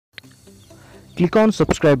Click on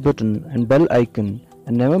subscribe button and bell icon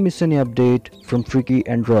and never miss any update from Freaky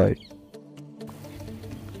Android.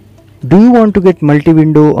 Do you want to get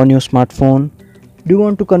multi-window on your smartphone? Do you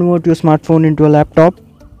want to convert your smartphone into a laptop?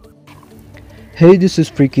 Hey, this is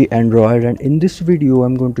Freaky Android, and in this video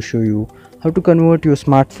I'm going to show you how to convert your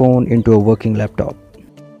smartphone into a working laptop.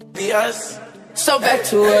 So back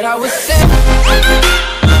to what I was saying.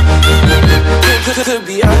 Could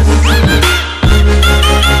be us.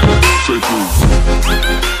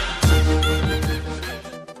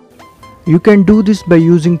 You can do this by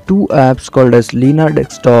using two apps called as Leena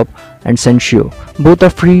Desktop and Sentio. Both are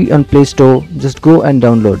free on Play Store. Just go and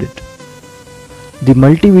download it. The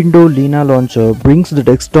multi-window Leena Launcher brings the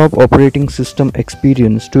desktop operating system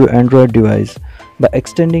experience to your Android device by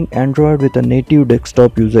extending Android with a native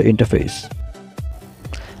desktop user interface.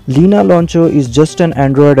 Leena Launcher is just an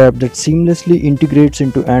Android app that seamlessly integrates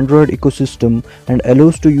into Android ecosystem and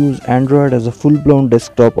allows to use Android as a full-blown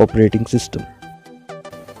desktop operating system.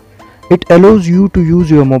 It allows you to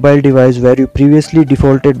use your mobile device where you previously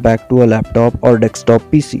defaulted back to a laptop or desktop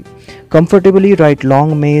PC. Comfortably write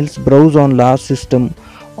long mails, browse on large system,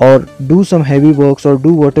 or do some heavy works, or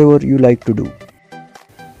do whatever you like to do.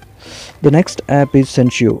 The next app is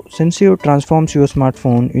Sentio. Sentio transforms your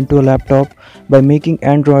smartphone into a laptop by making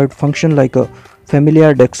Android function like a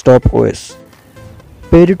familiar desktop OS.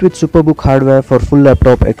 Pair it with Superbook hardware for full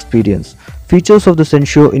laptop experience. Features of the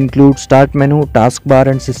Sentio include Start menu, taskbar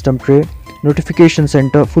and system tray, notification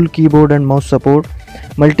center, full keyboard and mouse support,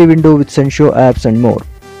 multi-window with Sentio apps and more.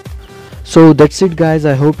 So that's it guys,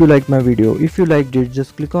 I hope you liked my video. If you liked it,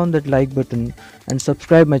 just click on that like button and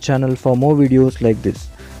subscribe my channel for more videos like this.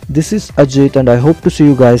 This is Ajit and I hope to see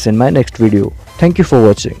you guys in my next video. Thank you for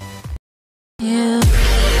watching. Yeah.